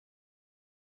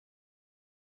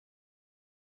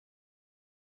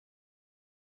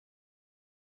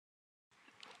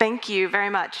Thank you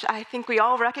very much. I think we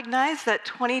all recognize that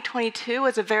 2022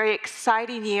 was a very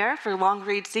exciting year for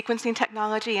long-read sequencing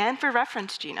technology and for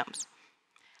reference genomes.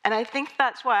 And I think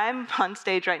that's why I'm on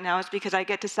stage right now, is because I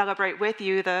get to celebrate with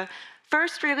you the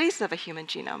first release of a human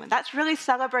genome. And that's really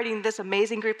celebrating this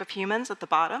amazing group of humans at the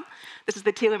bottom. This is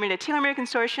the Telomere-to-Telomere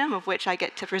consortium, of which I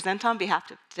get to present on behalf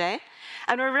of today.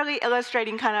 And we're really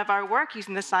illustrating kind of our work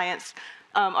using the science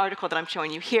article that I'm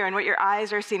showing you here. And what your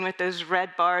eyes are seeing with those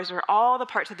red bars are all the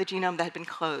parts of the genome that had been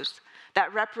closed.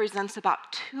 That represents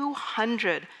about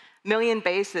 200 million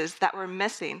bases that were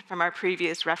missing from our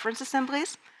previous reference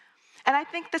assemblies. And I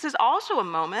think this is also a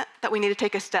moment that we need to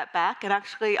take a step back and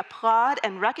actually applaud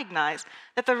and recognize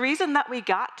that the reason that we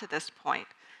got to this point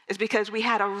is because we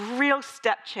had a real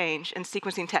step change in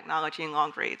sequencing technology in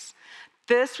long reads.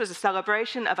 This was a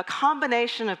celebration of a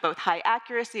combination of both high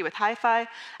accuracy with HiFi,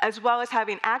 as well as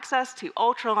having access to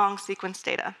ultra-long sequence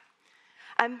data.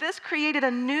 And this created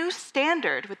a new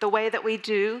standard with the way that we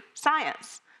do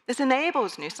science. This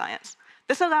enables new science.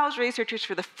 This allows researchers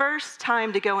for the first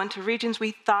time to go into regions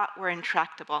we thought were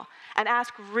intractable and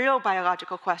ask real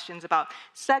biological questions about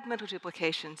segmental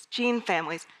duplications, gene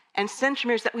families, and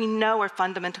centromeres that we know are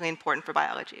fundamentally important for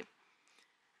biology.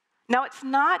 Now, it's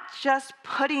not just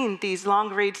putting these long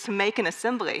reads to make an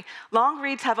assembly. Long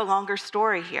reads have a longer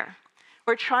story here.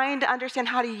 We're trying to understand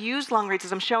how to use long reads,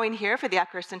 as I'm showing here for the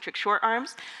acrocentric short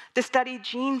arms, to study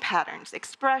gene patterns,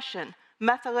 expression,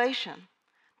 methylation.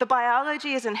 The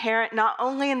biology is inherent not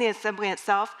only in the assembly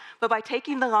itself, but by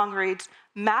taking the long reads,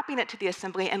 mapping it to the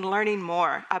assembly, and learning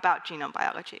more about genome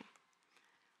biology.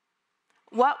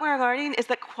 What we're learning is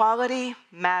that quality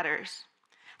matters.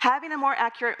 Having a more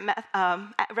accurate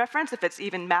reference, if it's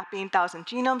even mapping 1,000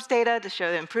 genomes data to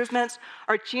show the improvements,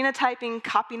 or genotyping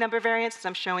copy number variants, as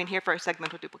I'm showing here for a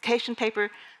segmental duplication paper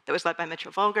that was led by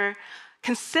Mitchell Volger,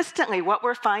 consistently what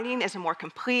we're finding is a more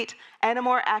complete and a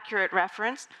more accurate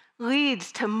reference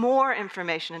leads to more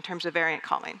information in terms of variant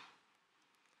calling.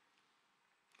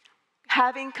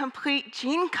 Having complete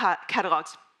gene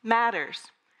catalogs matters.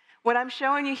 What I'm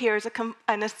showing you here is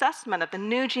an assessment of the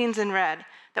new genes in red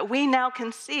that we now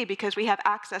can see because we have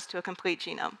access to a complete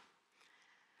genome.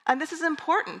 And this is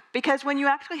important because when you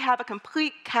actually have a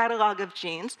complete catalog of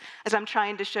genes, as I'm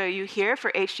trying to show you here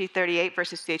for HG38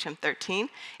 versus CHM13,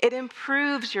 it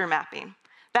improves your mapping.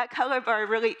 That color bar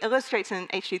really illustrates in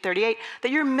HG38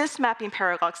 that you're mismapping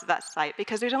paralogs of that site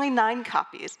because there's only 9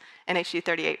 copies in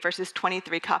HG38 versus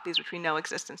 23 copies, which we know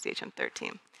exist in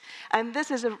CHM13. And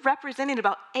this is representing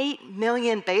about 8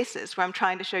 million bases, where I'm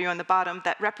trying to show you on the bottom,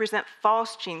 that represent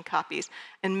false gene copies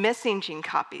and missing gene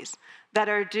copies that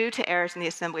are due to errors in the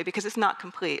assembly because it's not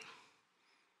complete.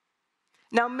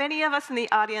 Now, many of us in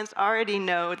the audience already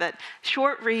know that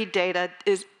short read data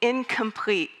is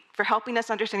incomplete for helping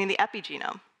us understanding the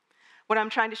epigenome. What I'm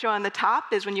trying to show on the top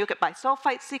is when you look at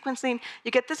bisulfite sequencing,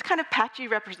 you get this kind of patchy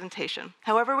representation.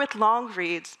 However, with long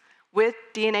reads, with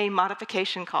DNA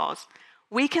modification calls,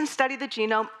 we can study the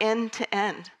genome end to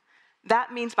end.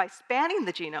 That means by spanning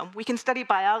the genome, we can study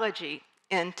biology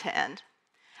end to end.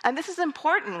 And this is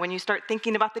important when you start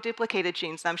thinking about the duplicated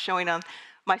genes that I'm showing on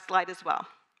my slide as well.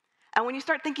 And when you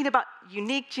start thinking about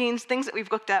unique genes, things that we've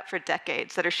looked at for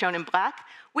decades that are shown in black,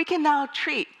 we can now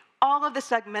treat all of the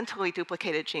segmentally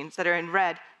duplicated genes that are in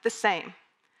red the same.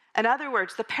 In other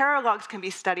words, the paralogs can be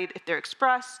studied if they're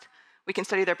expressed, we can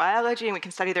study their biology, and we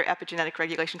can study their epigenetic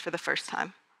regulation for the first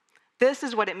time. This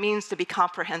is what it means to be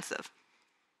comprehensive.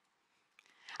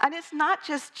 And it's not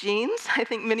just genes. I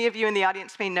think many of you in the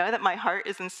audience may know that my heart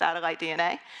is in satellite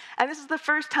DNA. And this is the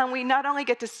first time we not only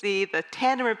get to see the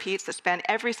tandem repeats that span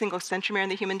every single centromere in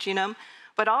the human genome,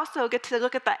 but also get to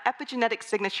look at the epigenetic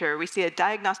signature. We see a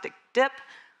diagnostic dip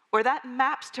where that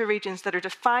maps to regions that are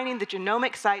defining the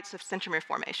genomic sites of centromere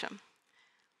formation.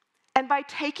 And by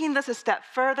taking this a step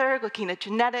further, looking at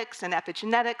genetics and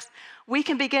epigenetics, we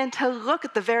can begin to look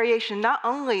at the variation not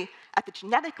only at the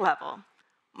genetic level,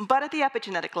 but at the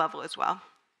epigenetic level as well.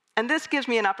 And this gives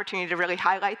me an opportunity to really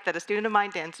highlight that a student of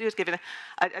mine, Dan Su, is giving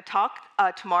a talk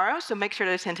tomorrow, so make sure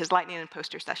to attend his lightning and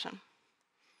poster session.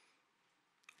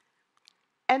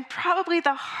 And probably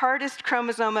the hardest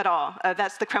chromosome at all,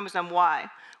 that's the chromosome Y,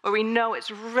 where we know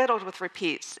it's riddled with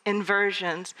repeats,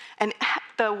 inversions, and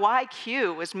the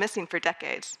YQ was missing for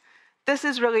decades. This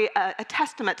is really a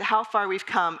testament to how far we've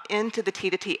come into the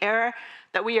T2T era,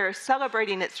 that we are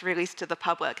celebrating its release to the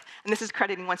public. And this is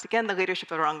crediting, once again, the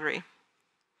leadership of Rongri.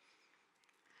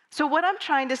 So what I'm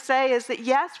trying to say is that,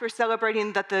 yes, we're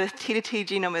celebrating that the T2T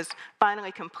genome is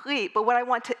finally complete, but what I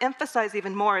want to emphasize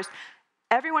even more is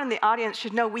everyone in the audience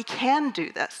should know we can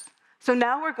do this. So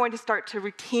now we're going to start to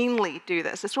routinely do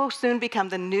this. This will soon become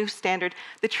the new standard.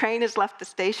 The train has left the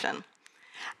station.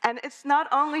 And it's not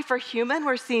only for human.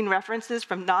 We're seeing references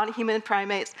from non-human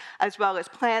primates as well as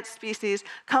plant species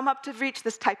come up to reach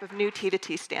this type of new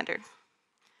T2T standard.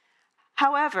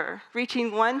 However,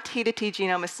 reaching one T2T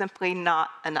genome is simply not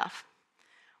enough.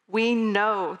 We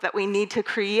know that we need to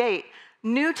create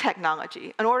new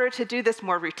technology in order to do this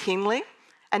more routinely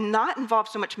and not involve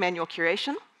so much manual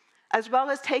curation, as well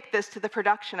as take this to the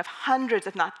production of hundreds,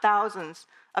 if not thousands,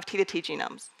 of T2T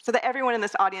genomes, so that everyone in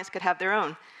this audience could have their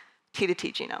own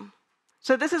T2T genome.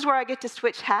 So this is where I get to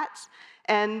switch hats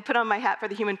and put on my hat for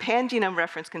the Human Pangenome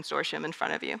Reference Consortium in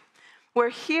front of you, where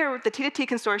here the T2T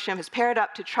Consortium has paired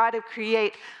up to try to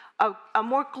create a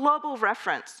more global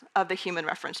reference of the human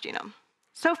reference genome.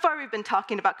 So far, we've been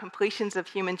talking about completions of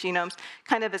human genomes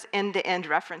kind of as end-to-end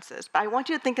references, but I want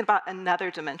you to think about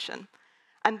another dimension,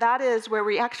 and that is where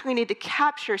we actually need to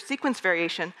capture sequence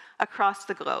variation across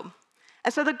the globe.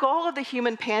 And so the goal of the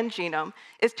Human Pangenome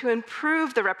is to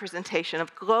improve the representation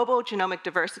of global genomic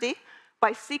diversity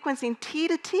by sequencing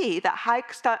T2T, that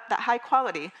high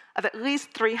quality of at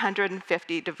least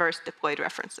 350 diverse diploid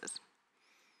references.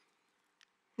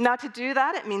 Now, to do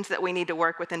that, it means that we need to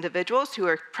work with individuals who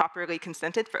are properly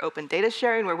consented for open data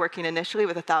sharing. We're working initially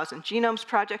with a 1,000 Genomes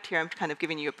project. Here I'm kind of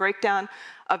giving you a breakdown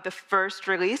of the first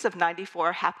release of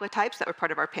 94 haplotypes that were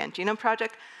part of our Pangenome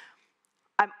project.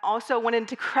 I'm also wanting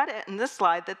to credit in this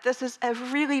slide that this is a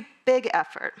really big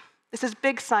effort. This is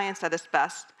big science at its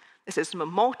best. This is a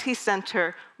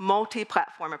multi-center,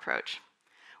 multi-platform approach,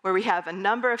 where we have a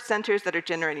number of centers that are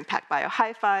generating PacBio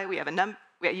HiFi. We have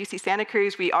at UC Santa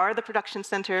Cruz, we are the production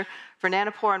center for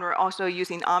Nanopore, and we're also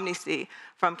using OmniC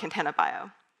from Catena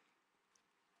Bio.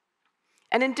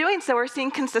 And in doing so, we're seeing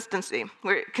consistency.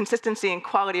 Consistency in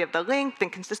quality of the length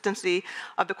and consistency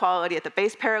of the quality at the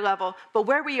base pair level. But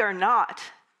where we are not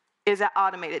is at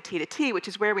automated T2T, which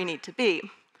is where we need to be.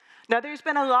 Now, there's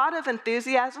been a lot of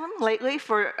enthusiasm lately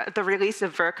for the release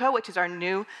of Verkko, which is our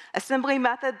new assembly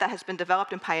method that has been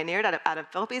developed and pioneered out of Adam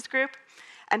Philippe's group.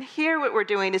 And here what we're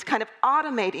doing is kind of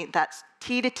automating that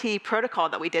T2T protocol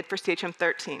that we did for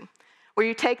CHM13, where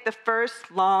you take the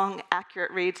first long,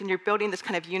 accurate reads and you're building this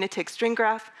kind of unitig string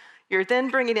graph. You're then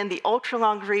bringing in the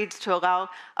ultra-long reads to allow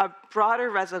a broader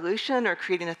resolution or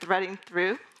creating a threading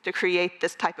through to create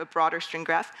this type of broader string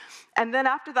graph. And then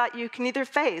after that, you can either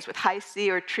phase with HiC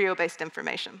or trio-based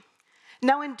information.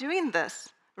 Now, in doing this,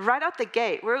 right out the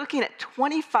gate, we're looking at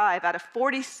 25 out of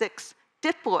 46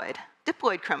 diploid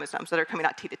chromosomes that are coming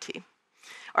out T2T.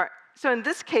 So in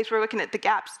this case, we're looking at the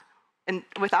gaps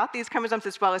without these chromosomes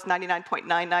as well as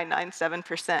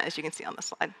 99.9997%, as you can see on the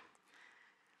slide.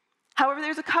 However,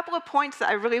 there's a couple of points that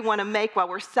I really want to make while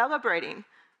we're celebrating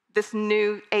this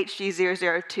new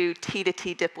HG002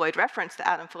 T2T diploid reference that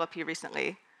Adam Philippe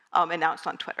recently announced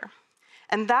on Twitter.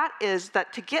 And that is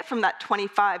that to get from that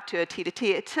 25 to a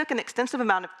T2T, it took an extensive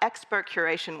amount of expert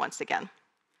curation once again.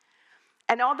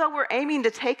 And although we're aiming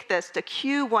to take this to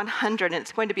Q100, and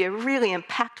it's going to be a really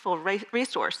impactful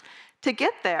resource, to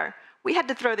get there, we had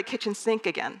to throw the kitchen sink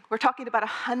again. We're talking about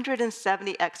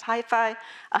 170x HiFi,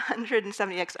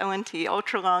 170x ONT,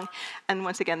 ultra-long, and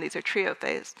once again, these are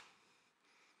trio-phased.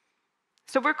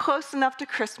 So we're close enough to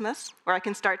Christmas where I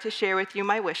can start to share with you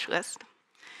my wish list.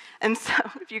 And so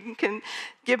if you can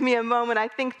give me a moment, I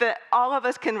think that all of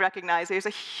us can recognize there's a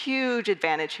huge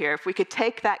advantage here if we could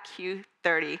take that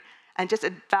Q30 and just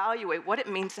evaluate what it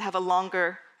means to have a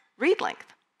longer read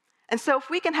length. And so if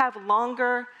we can have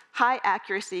longer, high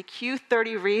accuracy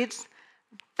Q30 reads,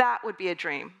 that would be a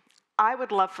dream. I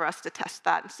would love for us to test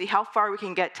that and see how far we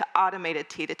can get to automated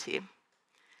T2T.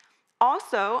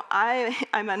 Also,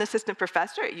 I'm an assistant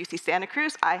professor at UC Santa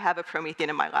Cruz. I have a Promethean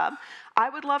in my lab. I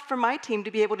would love for my team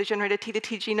to be able to generate a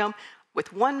T2T genome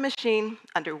with one machine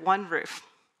under one roof.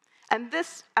 And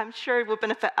this, I'm sure, will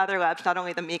benefit other labs, not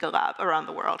only the Miga lab around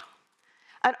the world.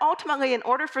 And ultimately, in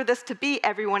order for this to be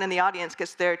everyone in the audience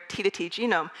gets their T2T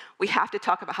genome, we have to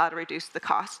talk about how to reduce the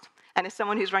cost. And as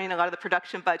someone who's running a lot of the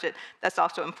production budget, that's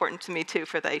also important to me, too,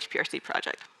 for the HPRC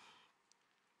project.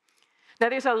 Now,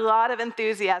 there's a lot of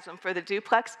enthusiasm for the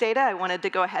Duplex data. I wanted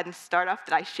to go ahead and start off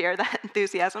that I share that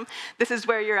enthusiasm. This is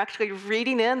where you're actually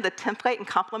reading in the template and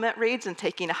complement reads and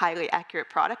taking a highly accurate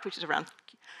product, which is around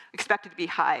expected to be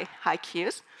high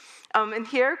Qs. And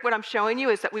here, what I'm showing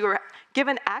you is that we were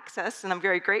given access, and I'm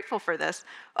very grateful for this,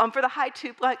 for the high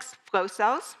duplex flow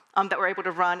cells that we're able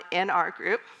to run in our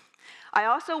group. I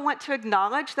also want to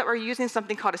acknowledge that we're using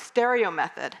something called a stereo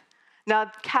method.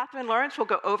 Now, Catherine Lawrence will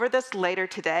go over this later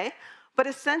today, but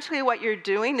essentially what you're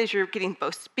doing is you're getting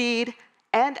both speed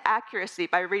and accuracy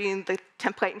by reading the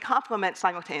template and complement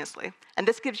simultaneously. And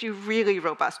this gives you really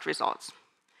robust results.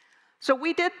 So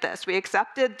we did this. We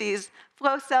accepted these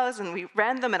flow cells and we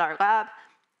ran them in our lab.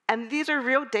 And these are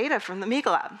real data from the Miga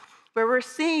lab, where we're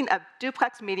seeing a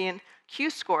duplex median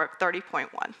Q-score of 30.1,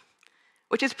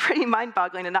 which is pretty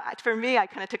mind-boggling. And for me, I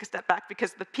kind of took a step back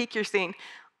because the peak you're seeing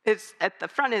is at the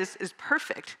front is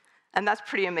perfect. And that's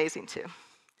pretty amazing, too.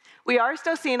 We are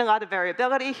still seeing a lot of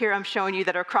variability. Here I'm showing you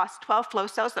that across 12 flow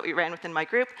cells that we ran within my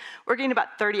group, we're getting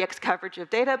about 30x coverage of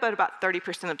data, but about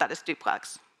 30% of that is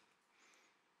duplex.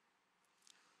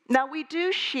 Now, we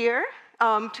do shear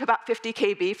to about 50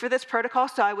 kb for this protocol,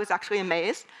 so I was actually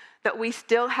amazed that we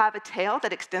still have a tail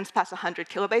that extends past 100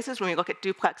 kilobases when we look at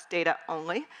duplex data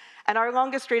only. And our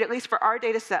longest read, at least for our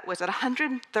data set, was at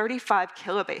 135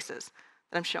 kilobases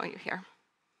that I'm showing you here.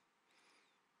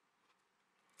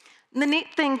 And the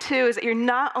neat thing, too, is that you're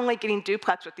not only getting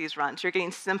duplex with these runs, you're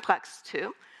getting simplex,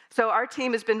 too. So our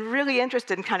team has been really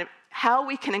interested in kind of how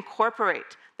we can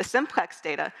incorporate the simplex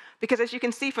data, because as you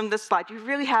can see from this slide, you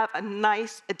really have a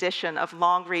nice addition of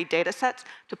long-read data sets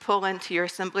to pull into your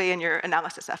assembly and your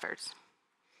analysis efforts.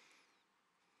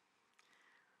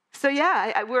 So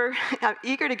yeah, I'm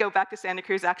eager to go back to Santa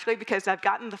Cruz, actually, because I've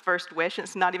gotten the first wish, and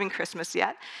it's not even Christmas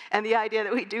yet. And the idea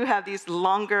that we do have these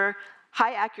longer,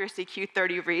 high-accuracy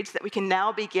Q30 reads that we can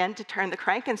now begin to turn the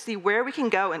crank and see where we can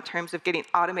go in terms of getting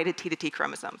automated T-to-T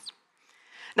chromosomes.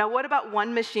 Now, what about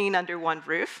one machine under one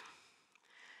roof?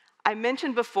 I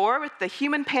mentioned before with the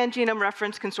Human Pangenome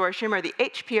Reference Consortium, or the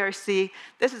HPRC,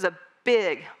 this is a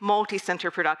big multi-center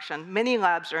production. Many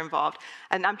labs are involved.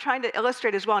 And I'm trying to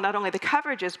illustrate as well not only the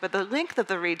coverages, but the length of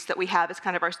the reads that we have as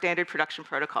kind of our standard production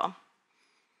protocol.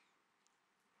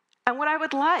 And what I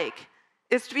would like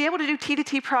is to be able to do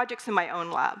T-to-T projects in my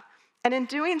own lab. And in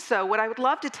doing so, what I would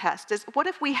love to test is, what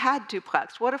if we had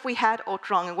duplex? What if we had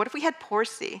ultra-long? And what if we had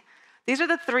PORC? These are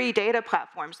the 3 data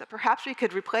platforms that perhaps we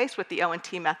could replace with the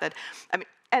ONT method,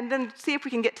 and then see if we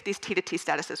can get to these T-to-T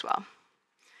status as well.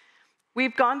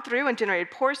 We've gone through and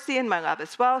generated PORC in my lab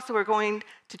as well, so we're going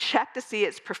to check to see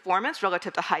its performance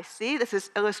relative to HiFi. This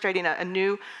is illustrating a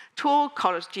new tool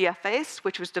called GFACE,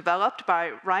 which was developed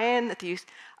by Ryan at the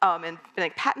and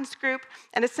Patents Group.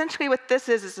 And essentially what this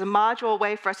is a module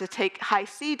way for us to take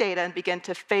HiFi data and begin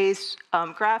to phase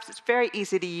graphs. It's very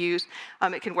easy to use.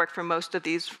 It can work for most of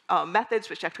these methods,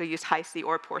 which actually use HiFi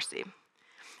or PORC.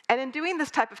 And in doing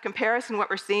this type of comparison, what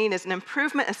we're seeing is an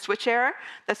improvement in switch error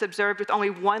that's observed with only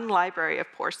one library of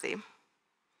PORC.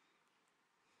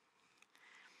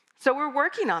 So we're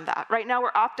working on that. Right now,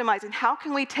 we're optimizing how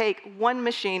can we take one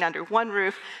machine under one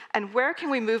roof, and where can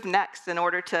we move next in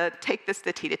order to take this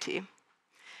to T-to-T.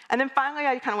 And then finally,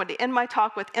 I kind of wanted to end my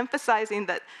talk with emphasizing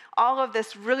that all of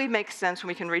this really makes sense when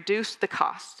we can reduce the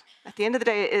cost. At the end of the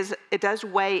day, it does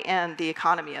weigh in the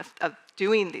economy of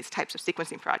doing these types of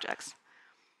sequencing projects.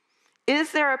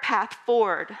 Is there a path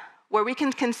forward where we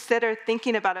can consider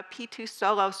thinking about a P2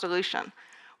 solo solution,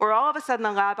 where all of a sudden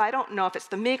a lab, I don't know if it's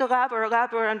the Miga lab or a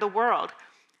lab around the world,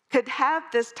 could have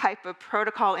this type of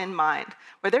protocol in mind,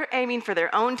 where they're aiming for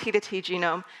their own T-to-T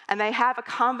genome, and they have a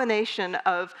combination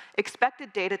of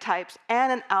expected data types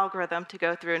and an algorithm to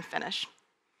go through and finish.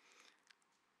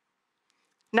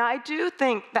 Now, I do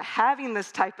think that having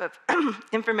this type of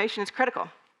information is critical,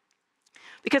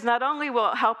 because not only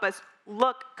will it help us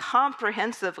look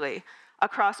comprehensively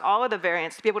across all of the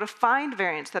variants to be able to find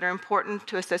variants that are important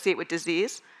to associate with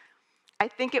disease, I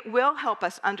think it will help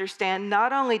us understand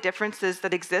not only differences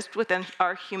that exist within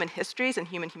our human histories and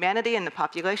human humanity and the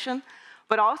population,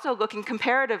 but also looking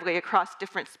comparatively across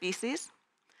different species.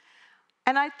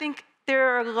 And I think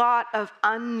there are a lot of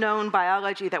unknown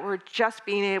biology that we're just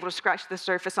being able to scratch the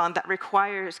surface on that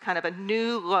requires kind of a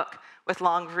new look with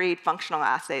long-read functional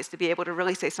assays to be able to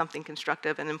really say something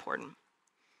constructive and important.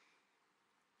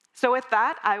 So with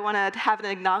that, I want to have an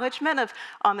acknowledgement of,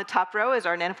 on the top row is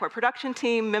our Nanopore production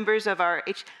team, members of our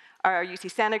UC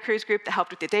Santa Cruz group that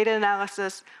helped with the data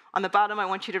analysis. On the bottom, I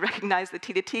want you to recognize the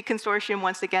T-to-T consortium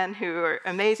once again, who are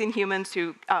amazing humans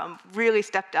who really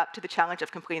stepped up to the challenge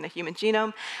of completing a human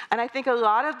genome. And I think a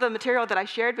lot of the material that I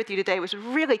shared with you today was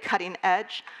really cutting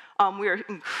edge. We are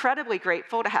incredibly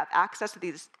grateful to have access to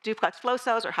these duplex flow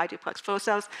cells or high duplex flow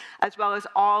cells, as well as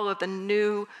all of the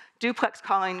new duplex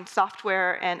calling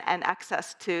software and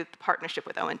access to the partnership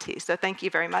with ONT. So thank you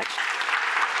very much.